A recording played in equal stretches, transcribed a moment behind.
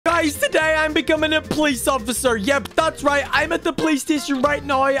Guys, today I'm becoming a police officer. Yep, that's right. I'm at the police station right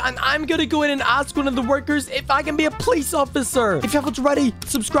now, and I'm gonna go in and ask one of the workers if I can be a police officer. If you haven't already,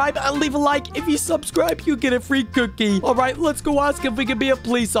 subscribe and leave a like. If you subscribe, you get a free cookie. All right, let's go ask if we can be a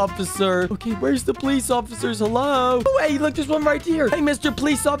police officer. Okay, where's the police officers? Hello? Oh, hey, look, there's one right here. Hey, Mr.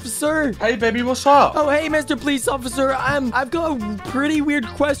 Police Officer. Hey, baby, what's up? Oh, hey, Mr. Police Officer. I've got a pretty weird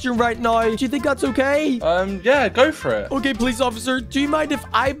question right now. Do you think that's okay? Yeah, go for it. Okay, police officer, do you mind if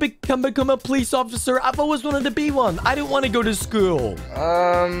I become a police officer? I've always wanted to be one. I don't want to go to school.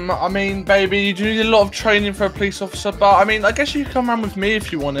 I mean, baby, you do need a lot of training for a police officer, but I mean, I guess you can come around with me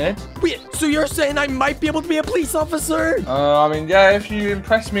if you wanted. Wait, so you're saying I might be able to be a police officer? I mean, yeah, if you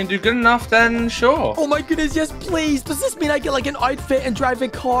impress me and do good enough, then sure. Oh my goodness, yes, please. Does this mean I get like an outfit and drive a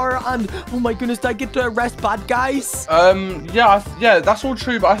car? And oh my goodness, do I get to arrest bad guys? Yeah, that's all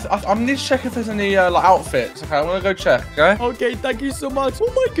true, but I need to check if there's any like outfits. Okay, I'm gonna go check. Okay. Okay, thank you so much.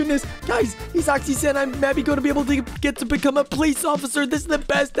 Oh my goodness, guys, he's actually saying I'm maybe going to be able to get to become a police officer. This is the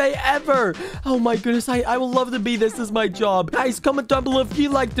best day ever. Oh my goodness, I would love to be this as my job. Guys, comment down below if you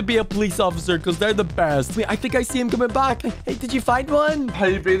like to be a police officer, because they're the best. Wait, I think I see him coming back. Hey, did you find one?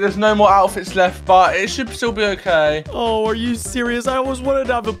 Baby, there's no more outfits left, but it should still be okay. Oh, are you serious? I always wanted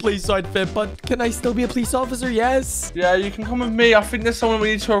to have a police outfit, but can I still be a police officer? Yes. Yeah, you can come with me. I think there's someone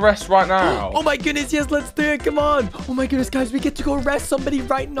we need to arrest right now. Oh my goodness, yes, let's do it. Come on. Oh my goodness, guys, we get to go arrest somebody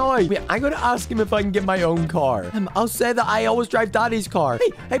right now. Wait, I'm going to ask him if I can get my own car. I'll say that I always drive daddy's car.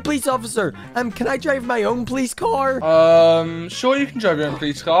 Hey, police officer, can I drive my own police car? Sure, you can drive your own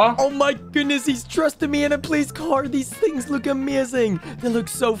police car. Oh my goodness, he's trusting me in a police car. These things look amazing. They look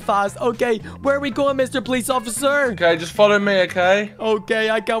so fast. Okay, where are we going, Mr. Police Officer? Okay, just follow me, okay? Okay,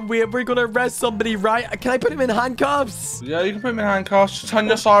 I can't wait. We're going to arrest somebody, right? Can I put him in handcuffs? Yeah, you can put him in handcuffs. Just turn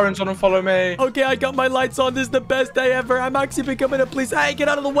your sirens on and follow me. Okay, I got my lights on. This is the best day ever. I'm actually becoming a police. Hey, get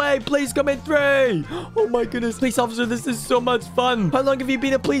out of the way. Please come in through. Oh my goodness. Police officer, this is so much fun. How long have you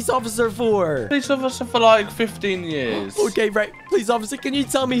been a police officer for? Police officer for like 15 years. Okay, right. Police officer, can you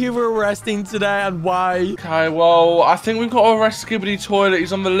tell me who we're arresting today and why? Okay, well, I think we've got to arrest Skibbity Toilet.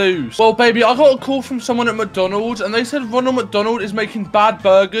 He's on the loose. Well, baby, I got a call from someone at McDonald's, and they said Ronald McDonald is making bad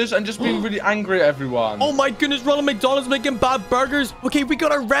burgers and just being really angry at everyone. Oh my goodness, Ronald McDonald's making bad burgers? Okay, we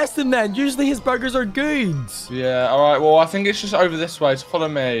gotta arrest him then. Usually his burgers are good. Yeah, all right. Well, I think it's just over this way, so follow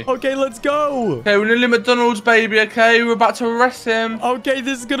me. Okay, let's go. Okay, we're nearly McDonald's, baby, okay? We're about to arrest him. Okay,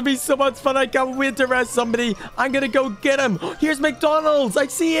 this is gonna be so much fun. I can't wait to arrest somebody. I'm gonna go get him. Here's McDonald's. I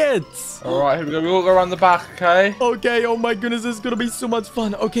see it. All right, here we go. We'll go around the back, okay? Okay, oh my goodness, this is gonna be so much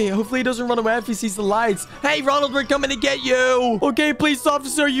fun. Okay, hopefully he doesn't run away if he sees the lights. Hey, Ronald, we're coming to get you. Okay, police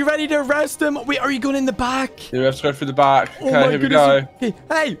officer, you ready to arrest him? Wait, are you going in the back? Yeah, we have to go through the back. Oh Okay, here we go. Okay.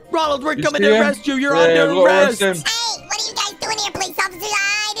 Hey, Ronald, we're coming to arrest you. You're under arrest. Hey, what are you guys doing here, police officer?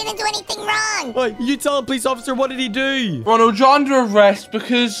 I didn't do anything wrong. Wait, you tell him, police officer, what did he do? Ronald, you're under arrest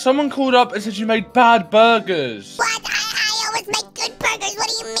because someone called up and said you made bad burgers. What? I always make good burgers. What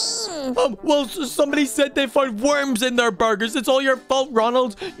do you mean? Well, somebody said they found worms in their burgers. It's all your fault,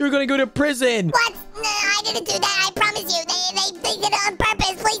 Ronald. You're gonna go to prison. What? No, I didn't do that. I promise you. They did it on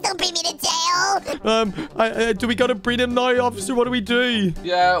purpose. Please don't bring me to jail. Do we gotta bring him now, officer? What do we do?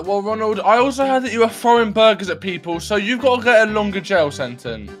 Yeah, well, Ronald, I also heard that you were throwing burgers at people, so you've got to get a longer jail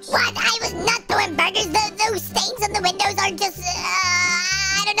sentence. What? I was not throwing burgers. Those stains on the windows are just...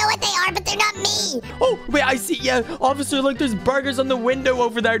 I don't know what they are, but they're not me. Oh, wait, I see. Yeah, officer, look, there's burgers on the window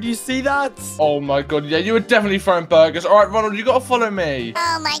over there. Do you see that? Oh, my God. Yeah, you were definitely throwing burgers. All right, Ronald, you got to follow me.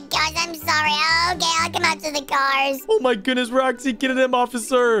 Oh, my gosh. I'm sorry. Okay, I'll come out to the cars. Oh, my goodness. We're actually getting him,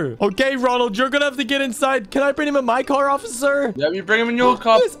 officer. Okay, Ronald, you're going to have to get inside. Can I bring him in my car, officer? Yeah, you bring him in your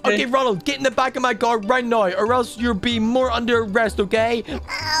car. Yes. Okay, Ronald, get in the back of my car right now, or else you'll be more under arrest, okay?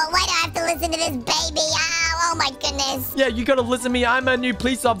 Oh, why do I have to listen to this baby? Oh, my goodness. Yeah, you got to listen to me. I'm a new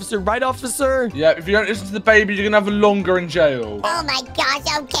police officer, right, officer? Yeah, if you don't listen to the baby, you're going to have longer in jail. Oh, my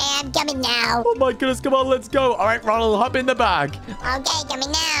gosh. Okay, I'm coming now. Oh, my goodness. Come on, let's go. All right, Ronald, hop in the back. Okay,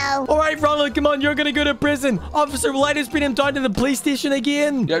 coming now. All right, Ronald, come on. You're going to go to prison. Officer, will I just bring him down to the police station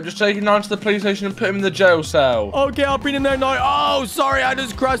again? Yeah, just take him down to the police station and put him in the jail cell. Okay, I'll bring him there now. Oh, sorry. I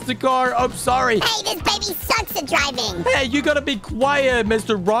just crashed the car. Oh, sorry. Hey, this baby sucks at driving. Hey, you got to be quiet,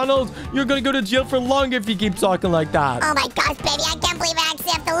 Mr. Ronald. You're going to go to jail for long if you keep talking like that. Oh, my gosh, baby. I can't believe I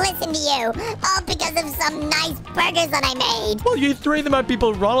actually have to listen to you. All because of some nice burgers that I made. Well, you threw them at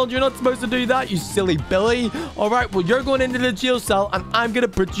people, Ronald. You're not supposed to do that, you silly Billy. All right, well, you're going into the jail cell, and I'm going to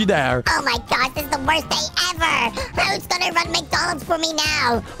put you there. Oh, my gosh. This is the worst day ever. Who's going to run McDonald's for me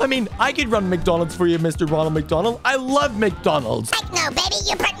now? I mean, I could run McDonald's for you, Mr. Ronald McDonald. I love McDonald's. Heck no, baby.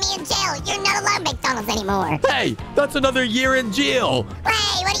 You put me in jail. You're not allowed McDonald's anymore. Hey, that's another year in jail.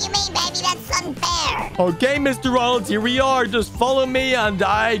 Hey, what do you mean? Okay, Mr. Ronald, here we are. Just follow me, and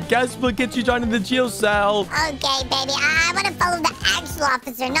I guess we'll get you down to the jail cell. Okay, baby. I want to follow the actual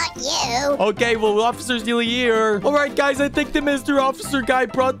officer, not you. Okay, well, Officer's nearly here. All right, guys, I think the Mr. Officer guy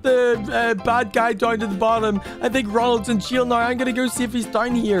brought the bad guy down to the bottom. I think Ronald's in jail now. I'm gonna go see if he's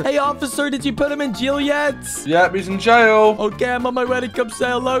down here. Hey, officer, did you put him in jail yet? Yep, he's in jail. Okay, I'm on my way to come say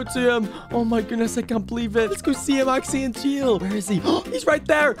hello to him. Oh my goodness, I can't believe it. Let's go see him actually in jail. Where is he? He's right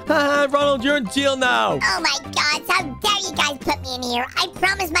there. Haha, Ronald, you're in jail now. Oh my God, how dare you guys put me in here? I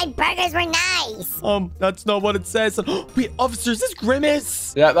promised my burgers were nice. That's not what it says. Wait, officer, is this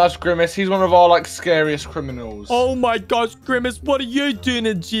Grimace? Yeah, that's Grimace. He's one of our, like, scariest criminals. Oh my gosh, Grimace, what are you doing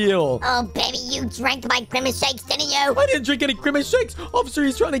in jail? Oh, baby, you drank my Grimace shakes, didn't you? I didn't drink any Grimace shakes. Officer,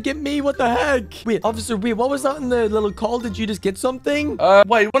 he's trying to get me. What the heck? Wait, officer, what was that in the little call? Did you just get something?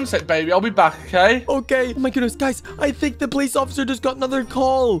 Wait, one sec, baby. I'll be back, okay? Okay. Oh my goodness, guys, I think the police officer just got another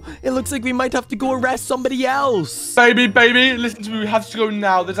call. It looks like we might have to go arrest somebody else. Baby, listen to me. We have to go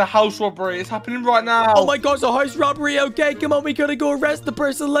now. There's a house robbery. It's happening right now. Oh my gosh, a house robbery. Okay, come on, we gotta go arrest the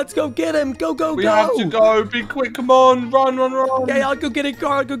person. Let's go get him. Go. We have to go. Be quick. Come on. Run. Okay, I'll go get a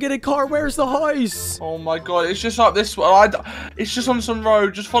car. Where's the house? Oh my God. It's just up this way. It's just on some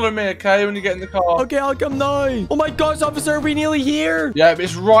road. Just follow me, okay, when you get in the car. Okay, I'll come now. Oh my gosh, officer, are we nearly here? Yeah,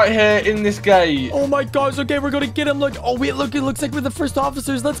 it's right here in this gate. Oh my gosh, okay, we're gonna get him. Look, oh wait, look, it looks like we're the first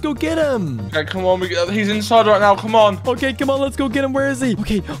officers. Let's go get him. Okay, come on. He's inside right now. Come on. Okay, come on, let's go get him. Where is he?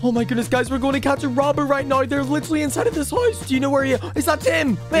 Okay, oh my goodness, guys, we're going to catch a robber right now. They're literally inside of this house. Do you know where he is? Is that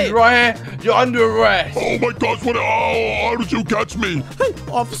Tim? Wait. He's right here. You're under arrest. Oh my gosh, how did you catch me? Hey,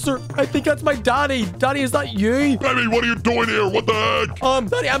 officer, I think that's my daddy. Daddy, is that you? Baby, what are you doing here? What the heck?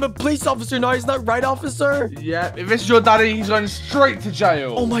 Daddy, I'm a police officer now. Isn't that right, officer? Yeah, if this is your daddy, he's going straight to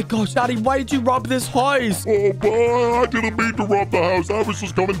jail. Oh my gosh, Daddy, why did you rob this house? Oh, boy, I didn't mean to rob the house. I was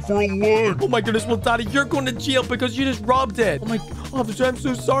just coming for a look. Oh my goodness, well, Daddy, you're going to jail because you just robbed it. Oh my, officer, I'm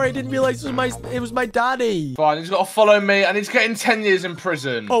so sorry. I didn't realize it was my daddy. Fine, he's got to follow me, and he's getting 10 years in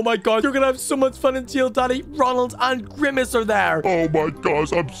prison. Oh my god, you're gonna have so much fun in jail, Daddy. Ronald and Grimace are there. Oh my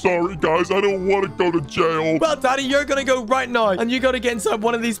gosh, I'm sorry, guys. I don't want to go to jail. Well, Daddy, you're gonna go right now, and you gotta get inside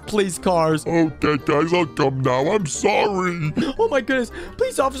one of these police cars. Okay, guys, I'll come now. I'm sorry. Oh my goodness,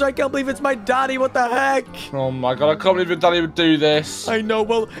 police officer, I can't believe it's my daddy. What the heck? Oh my god, I can't believe your daddy would do this. I know,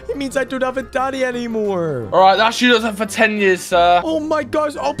 well, it means I don't have a daddy anymore. All right, that's you for 10 years, sir. Oh my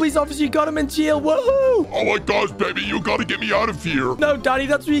gosh, oh, police officer, you got him in jail. Woohoo! Oh my gosh, baby, you gotta get me out of here. No, Daddy,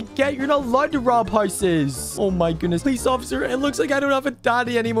 that's what you get. You're not allowed to rob houses. Oh my goodness, police officer, it looks like I don't have a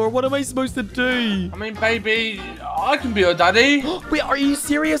daddy anymore. What am I supposed to do? I mean, baby, I can be your daddy. Wait, are you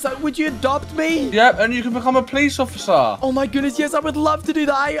serious? Would you adopt me? Yep, and you can become a police officer. Oh my goodness, yes, I would love to do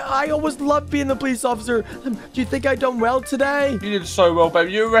that. I always loved being a police officer. Do you think I done well today? You did so well,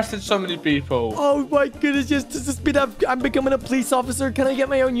 baby. You arrested so many people. Oh my goodness, yes, does this mean I'm becoming a police officer? Can I get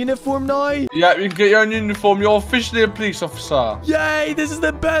my own uniform now? Yeah, you can get your own uniform. You're officially a police officer. Yay, this is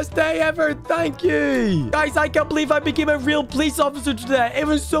the best day ever. Thank you. Guys, I can't believe I became a real police officer today. It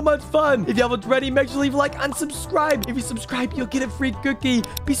was so much fun. If you haven't already, make sure to leave a like and subscribe. If you subscribe, you'll get a free cookie.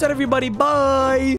 Peace out, everybody. Bye.